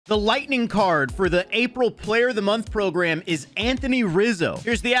The lightning card for the April Player of the Month program is Anthony Rizzo.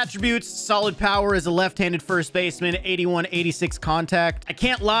 Here's the attributes: solid power as a left-handed first baseman, 81-86 contact. I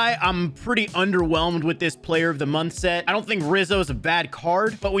can't lie, I'm pretty underwhelmed with this Player of the Month set. I don't think Rizzo is a bad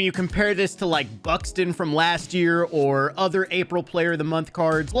card, but when you compare this to like Buxton from last year or other April Player of the Month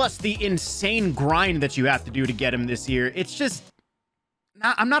cards, plus the insane grind that you have to do to get him this year, it's just...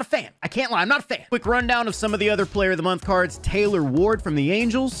 I'm not a fan. I can't lie. I'm not a fan. Quick rundown of some of the other Player of the Month cards. Taylor Ward from the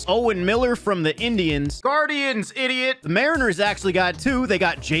Angels. Owen Miller from the Indians. Guardians, idiot. The Mariners actually got two. They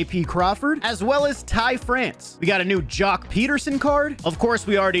got JP Crawford, as well as Ty France. We got a new Jock Peterson card. Of course,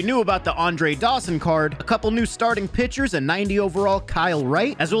 we already knew about the Andre Dawson card. A couple new starting pitchers, a 90 overall Kyle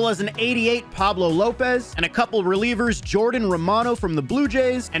Wright, as well as an 88 Pablo Lopez, and a couple relievers, Jordan Romano from the Blue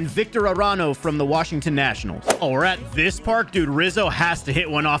Jays and Victor Arano from the Washington Nationals. Oh, we're at this park? Dude, Rizzo has to hit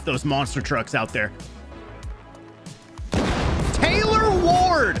one off those monster trucks out there. Taylor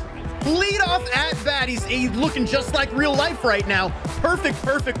Ward, leadoff at bat. He's looking just like real life right now.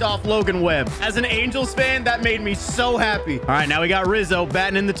 Perfect off Logan Webb. As an Angels fan, that made me so happy. All right, now we got Rizzo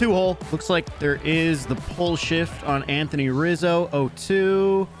batting in the 2-hole. Looks like there is the pull shift on Anthony Rizzo.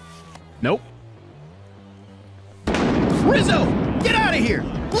 0-2. Nope. Rizzo, get out of here.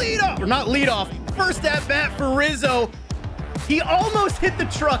 Lead off, or not lead off. First at bat for Rizzo. He almost hit the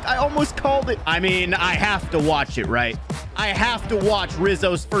truck. I almost called it. I mean, I have to watch it, right? I have to watch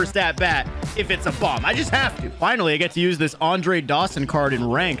Rizzo's first at-bat if it's a bomb. I just have to. Finally, I get to use this Andre Dawson card in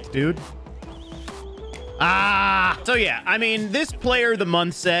ranked, dude. So yeah, I mean, this Player of the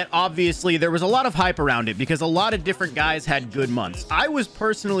Month set, obviously, there was a lot of hype around it because a lot of different guys had good months. I was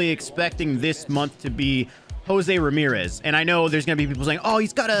personally expecting this month to be Jose Ramirez, and I know there's gonna be people saying, oh,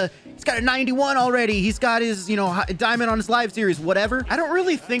 he's got a 91 already, he's got his, you know, diamond on his live series, whatever. I don't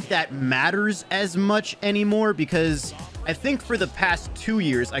really think that matters as much anymore because I think for the past 2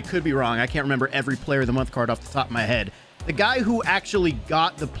 years, I could be wrong, I can't remember every Player of the Month card off the top of my head, the guy who actually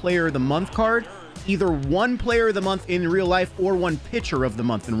got the Player of the Month card either won Player of the Month in real life or won Pitcher of the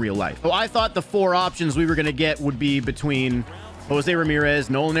Month in real life. So I thought the 4 options we were gonna get would be between Jose Ramirez,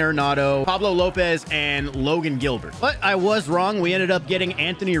 Nolan Arenado, Pablo Lopez, and Logan Gilbert. But I was wrong. We ended up getting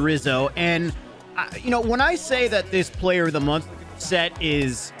Anthony Rizzo. And, you know, when I say that this Player of the Month set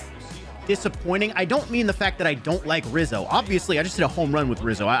is disappointing, I don't mean the fact that I don't like Rizzo. Obviously, I just hit a home run with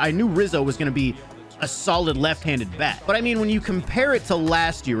Rizzo. I knew Rizzo was going to be a solid left-handed bat. But I mean, when you compare it to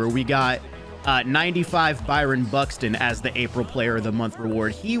last year where we got 95 Byron Buxton as the April Player of the Month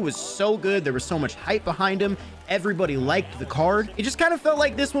reward, he was so good. There was so much hype behind him. Everybody liked the card. It just kind of felt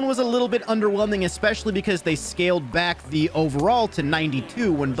like this one was a little bit underwhelming, especially because they scaled back the overall to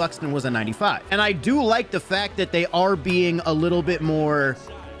 92 when Buxton was a 95. And I do like the fact that they are being a little bit more,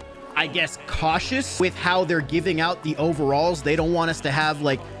 I guess, cautious with how they're giving out the overalls. They don't want us to have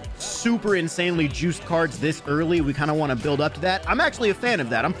like super insanely juiced cards this early. We kind of want to build up to that. I'm actually a fan of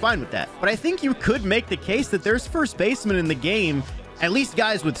that. I'm fine with that. But I think you could make the case that there's first basemen in the game, at least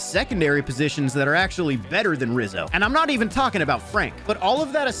guys with secondary positions, that are actually better than Rizzo. And I'm not even talking about Frank. But all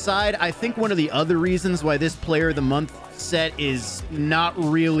of that aside, I think one of the other reasons why this Player of the Month set is not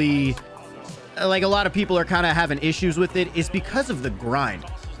really, like, a lot of people are kind of having issues with it is because of the grind.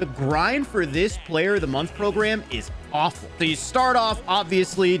 The grind for this Player of the Month program is awful. So you start off,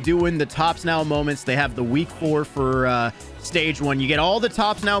 obviously, doing the Tops Now moments. They have the week 4 for stage 1. You get all the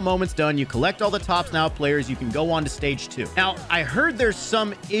Tops Now moments done. You collect all the Tops Now players. You can go on to stage 2. Now, I heard there's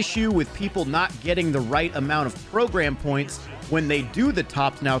some issue with people not getting the right amount of program points when they do the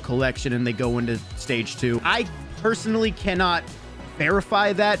Tops Now collection and they go into stage 2. I personally cannot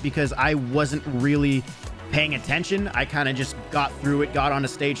verify that because I wasn't really paying attention. I kind of just got through it, got onto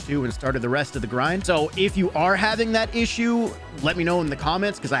stage 2 and started the rest of the grind. So if you are having that issue, let me know in the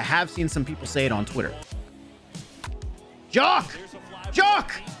comments because I have seen some people say it on Twitter. Jock!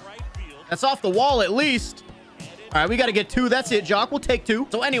 Jock! That's off the wall at least. All right, we got to get 2. That's it, Jock. We'll take 2.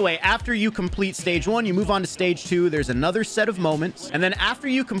 So anyway, after you complete stage 1, you move on to stage 2. There's another set of moments. And then after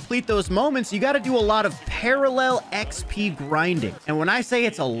you complete those moments, you got to do a lot of parallel XP grinding. And when I say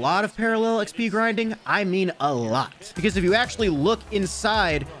it's a lot of parallel XP grinding, I mean a lot. Because if you actually look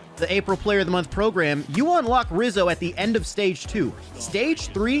inside the April Player of the Month program, you unlock Rizzo at the end of stage 2. Stage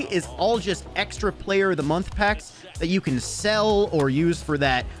 3 is all just extra Player of the Month packs that you can sell or use for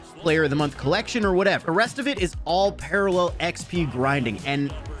that Player of the Month collection or whatever. The rest of it is all parallel XP grinding.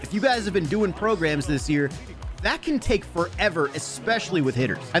 And if you guys have been doing programs this year, that can take forever, especially with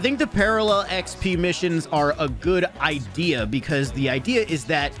hitters. I think the parallel XP missions are a good idea because the idea is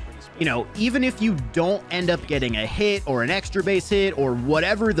that, you know, even if you don't end up getting a hit or an extra base hit or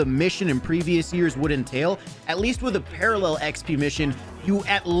whatever the mission in previous years would entail, at least with a parallel XP mission, you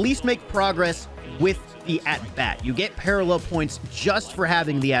at least make progress with the at-bat. You get parallel points just for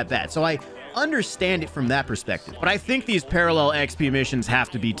having the at-bat. So I understand it from that perspective. But I think these parallel XP missions have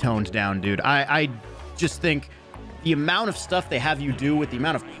to be toned down, dude. I just think the amount of stuff they have you do with the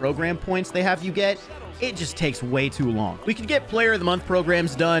amount of program points they have you get, it just takes way too long. We could get player of the month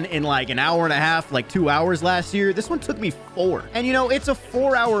programs done in like an hour and a half, like 2 hours last year. This one took me 4. And you know, it's a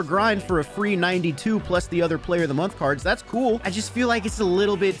 4-hour grind for a free 92 plus the other player of the month cards. That's cool. I just feel like it's a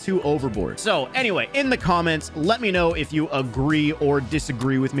little bit too overboard. So anyway, in the comments, let me know if you agree or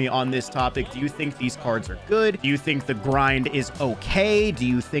disagree with me on this topic. Do you think these cards are good? Do you think the grind is okay? Do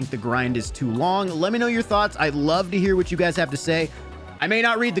you think the grind is too long? Let me know your thoughts. I'd love to hear what you guys have to say. I may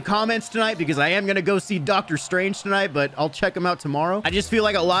not read the comments tonight because I am going to go see Doctor Strange tonight, but I'll check them out tomorrow. I just feel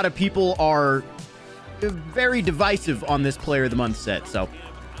like a lot of people are very divisive on this player of the month set, so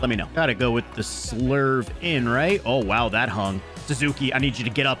let me know. Gotta go with the slurve in, right? Oh, wow, that hung. Suzuki, I need you to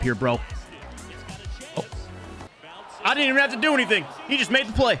get up here, bro. Oh. I didn't even have to do anything. He just made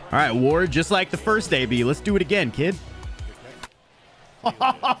the play. All right, Ward, just like the first AB. Let's do it again, kid.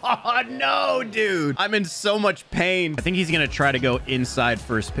 Oh, no, dude. I'm in so much pain. I think he's going to try to go inside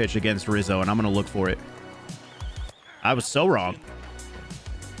first pitch against Rizzo, and I'm going to look for it. I was so wrong.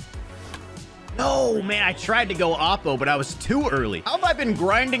 No, man, I tried to go Oppo, but I was too early. How have I been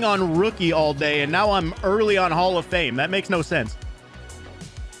grinding on rookie all day, and now I'm early on Hall of Fame? That makes no sense.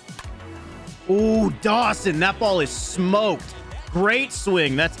 Ooh, Dawson, that ball is smoked. Great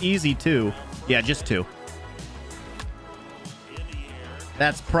swing. That's easy, too. Yeah, just 2.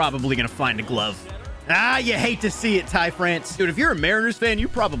 That's probably going to find a glove. Ah, you hate to see it, Ty France. Dude, if you're a Mariners fan, you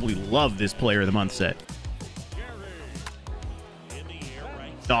probably love this player of the month set.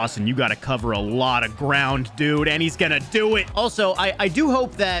 Dawson, you got to cover a lot of ground, dude, and he's going to do it. Also, I do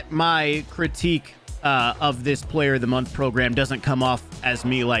hope that my critique of this player of the month program doesn't come off as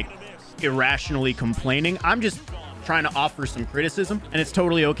me, like, irrationally complaining. I'm just trying to offer some criticism, and it's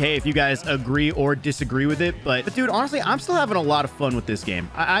totally okay if you guys agree or disagree with it, but dude, honestly, I'm still having a lot of fun with this game.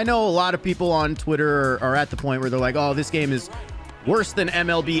 I know a lot of people on Twitter are at the point where they're like, oh, this game is worse than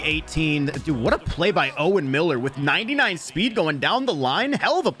MLB 18. Dude, what a play by Owen Miller with 99 speed going down the line.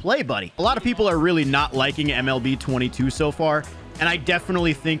 Hell of a play, buddy. A lot of people are really not liking MLB 22 so far, and I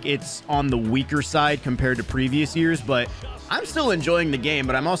definitely think it's on the weaker side compared to previous years, but I'm still enjoying the game,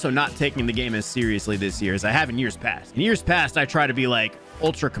 but I'm also not taking the game as seriously this year as I have in years past. In years past, I try to be like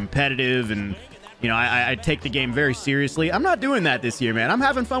ultra competitive and, you know, I take the game very seriously. I'm not doing that this year, man. I'm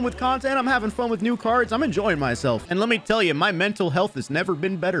having fun with content. I'm having fun with new cards. I'm enjoying myself. And let me tell you, my mental health has never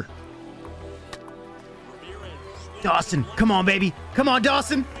been better. Dawson, come on, baby. Come on,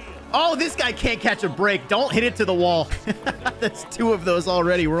 Dawson. Oh, this guy can't catch a break. Don't hit it to the wall. That's 2 of those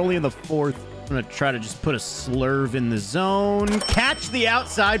already. We're only in the 4th. I'm going to try to just put a slurve in the zone. Catch the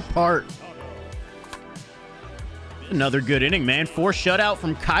outside part. Another good inning, man. 4 shutout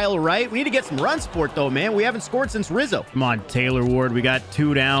from Kyle Wright. We need to get some run support, though, man. We haven't scored since Rizzo. Come on, Taylor Ward. We got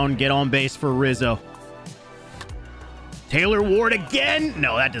 2 down. Get on base for Rizzo. Taylor Ward again.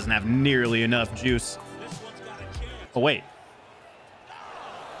 No, that doesn't have nearly enough juice. Oh, wait.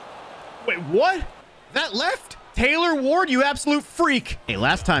 Wait, what? That left? Taylor Ward, you absolute freak. Hey,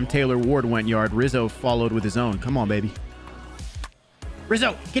 last time Taylor Ward went yard, Rizzo followed with his own. Come on, baby.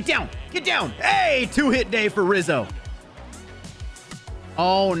 Rizzo, get down. Get down. Hey, 2-hit day for Rizzo.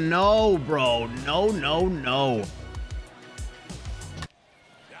 Oh, no, bro. No, no, no.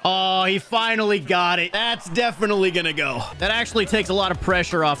 Oh, he finally got it. That's definitely going to go. That actually takes a lot of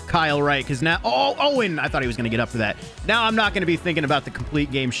pressure off Kyle Wright because now... Oh, Owen. I thought he was going to get up for that. Now I'm not going to be thinking about the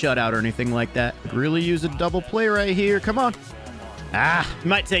complete game shutout or anything like that. Really use a double play right here. Come on. Ah,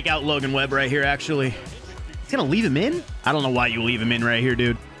 might take out Logan Webb right here, actually. He's going to leave him in? I don't know why you leave him in right here,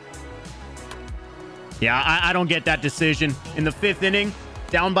 dude. Yeah, I don't get that decision. In the 5th inning,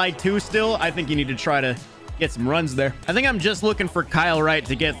 down by 2 still, I think you need to try to get some runs there. I think I'm just looking for Kyle Wright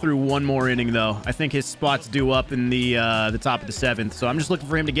to get through 1 more inning, though. I think his spot's due up in the top of the 7th, so I'm just looking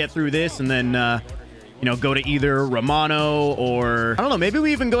for him to get through this and then, you know, go to either Romano or... I don't know, maybe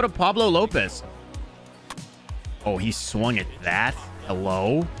we even go to Pablo Lopez. Oh, he swung at that?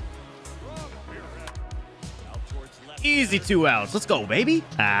 Hello? Easy 2 outs. Let's go, baby.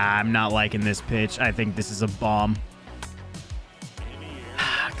 I'm not liking this pitch. I think this is a bomb.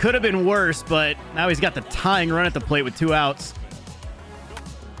 Could have been worse, but now he's got the tying run at the plate with 2 outs.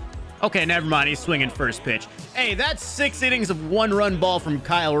 Okay, never mind. He's swinging first pitch. Hey, that's 6 innings of 1-run ball from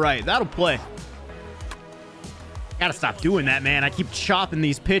Kyle Wright. That'll play. Gotta stop doing that, man. I keep chopping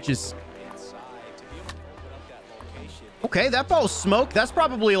these pitches. Okay, that ball's smoked. That's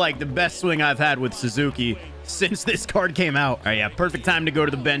probably like the best swing I've had with Suzuki since this card came out. All right, yeah, perfect time to go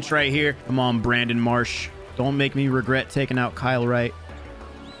to the bench right here. Come on, Brandon Marsh. Don't make me regret taking out Kyle Wright.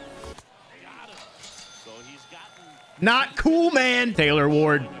 Not cool, man. Taylor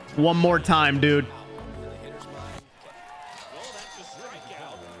Ward, one more time, dude.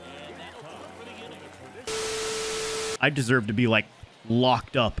 I deserve to be, like,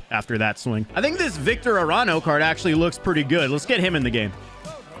 locked up after that swing. I think this Victor Arano card actually looks pretty good. Let's get him in the game.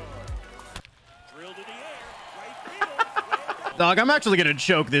 Dog, I'm actually going to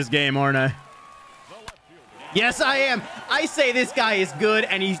choke this game, aren't I? Yes, I am. I say this guy is good,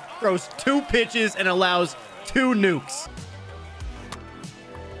 and he throws 2 pitches and allows 2 nukes.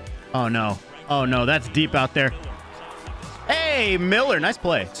 Oh, no. Oh, no. That's deep out there. Hey, Miller. Nice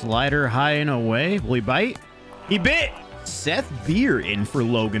play. Slider high and away. Will he bite? He bit. Seth Beer in for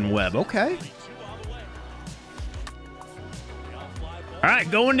Logan Webb. Okay. All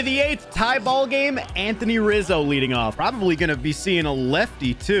right, going to the 8th tie ball game. Anthony Rizzo leading off. Probably going to be seeing a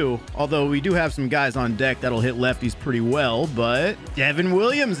lefty too, although we do have some guys on deck that'll hit lefties pretty well, but Devin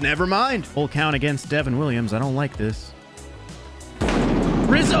Williams, never mind. Full count against Devin Williams. I don't like this.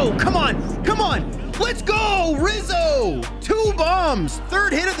 Rizzo, come on, come on. Let's go, Rizzo. 2 bombs,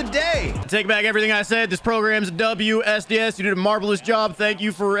 3rd hit of the day. Take back everything I said. This program's a W, SDS. You did a marvelous job. Thank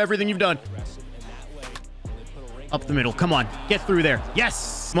you for everything you've done. Up the middle. Come on. Get through there.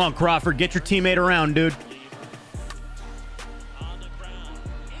 Yes. Come on, Crawford. Get your teammate around, dude.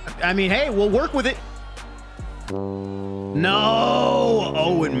 I mean, hey, we'll work with it. No.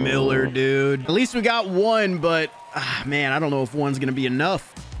 Owen Miller, dude. At least we got 1, but, man, I don't know if 1's going to be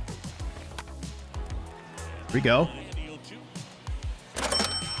enough. Here we go.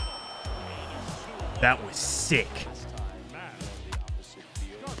 That was sick.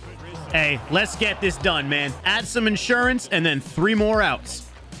 Hey, let's get this done, man. Add some insurance and then 3 more outs.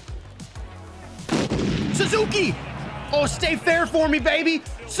 Suzuki! Oh, stay fair for me, baby.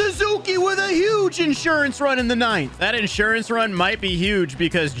 Suzuki with a huge insurance run in the 9th. That insurance run might be huge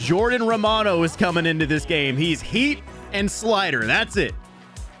because Jordan Romano is coming into this game. He's heat and slider. That's it.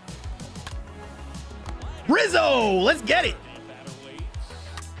 Rizzo! Let's get it.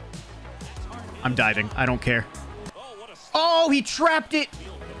 I'm diving. I don't care. Oh, he trapped it.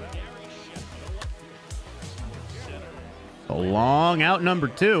 A long out number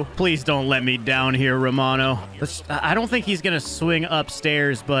 2. Please don't let me down here, Romano. I don't think he's going to swing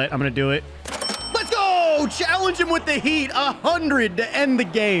upstairs, but I'm going to do it. Let's go! Challenge him with the heat. 100 to end the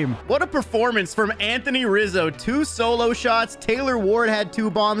game. What a performance from Anthony Rizzo. 2 solo shots. Taylor Ward had 2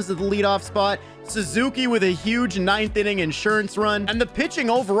 bombs at the leadoff spot. Suzuki with a huge 9th inning insurance run. And the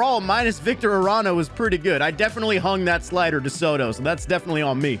pitching overall, minus Victor Arano, was pretty good. I definitely hung that slider to Soto, so that's definitely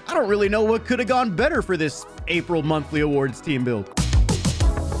on me. I don't really know what could have gone better for this April monthly awards team build.